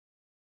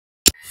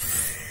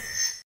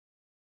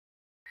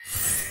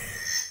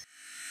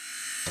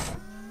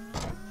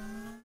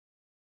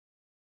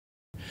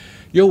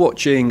You're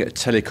watching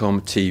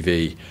Telecom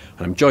TV,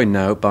 and I'm joined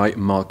now by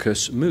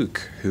Markus Mueck,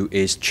 who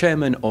is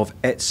chairman of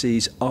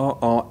ETSI's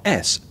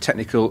RRS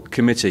Technical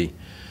Committee.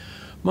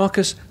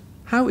 Markus,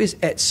 how is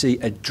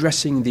ETSI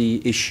addressing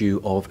the issue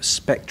of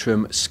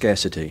spectrum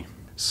scarcity?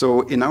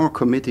 So in our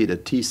committee, the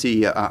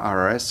TC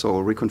RRS,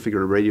 or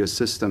Reconfigurable Radio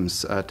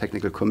Systems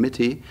Technical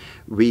Committee,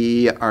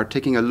 we are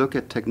taking a look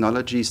at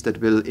technologies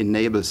that will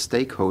enable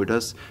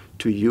stakeholders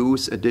to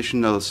use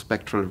additional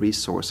spectral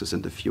resources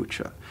in the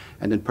future.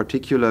 And in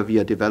particular, we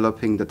are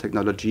developing the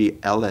technology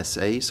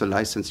LSA, so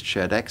Licensed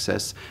Shared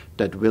Access,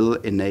 that will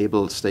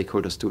enable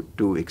stakeholders to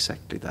do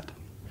exactly that.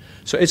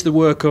 So is the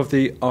work of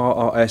the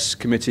RRS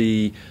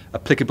committee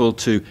applicable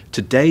to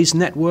today's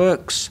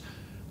networks?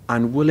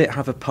 And will it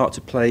have a part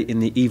to play in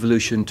the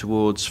evolution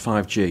towards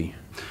 5G?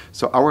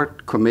 So our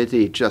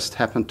committee just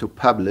happened to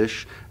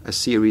publish a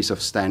series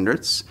of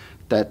standards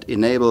that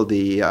enable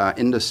the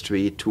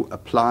industry to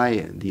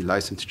apply the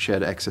licensed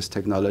shared access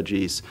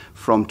technologies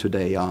from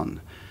today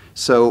on.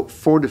 So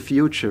for the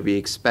future, we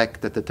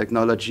expect that the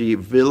technology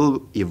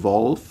will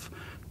evolve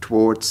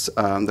towards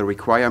the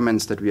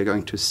requirements that we are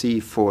going to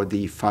see for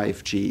the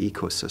 5G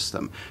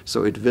ecosystem.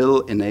 So it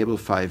will enable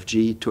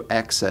 5G to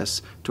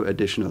access to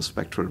additional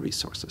spectral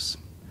resources.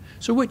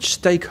 So which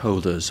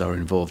stakeholders are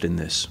involved in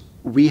this?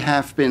 We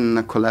have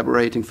been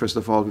collaborating, first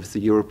of all, with the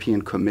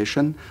European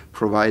Commission,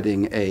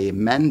 providing a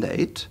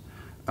mandate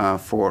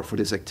for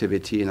this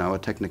activity in our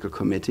technical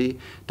committee.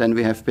 Then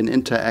we have been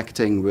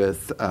interacting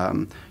with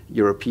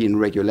European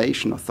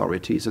regulation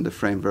authorities in the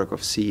framework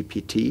of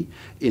CEPT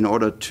in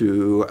order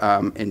to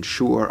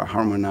ensure a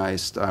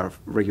harmonized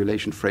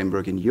regulation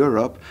framework in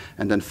Europe.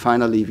 And then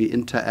finally, we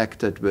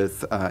interacted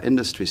with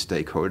industry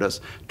stakeholders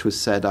to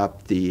set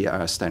up the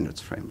standards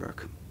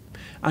framework.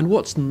 And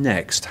what's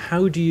next?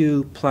 How do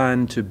you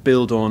plan to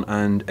build on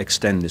and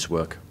extend this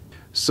work?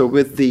 So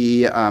with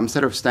the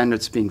set of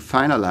standards being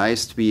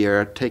finalized, we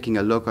are taking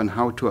a look on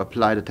how to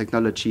apply the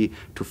technology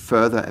to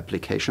further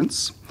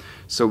applications.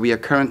 So we are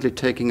currently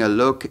taking a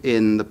look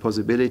in the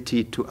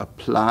possibility to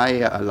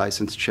apply a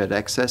licensed shared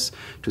access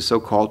to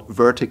so-called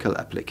vertical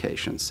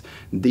applications.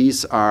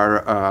 These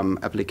are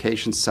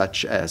applications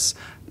such as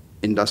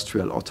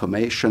industrial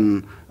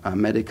automation,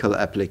 medical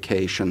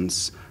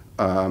applications,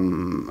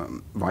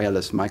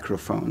 wireless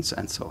microphones,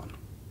 and so on.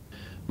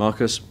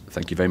 Markus,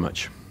 thank you very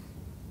much.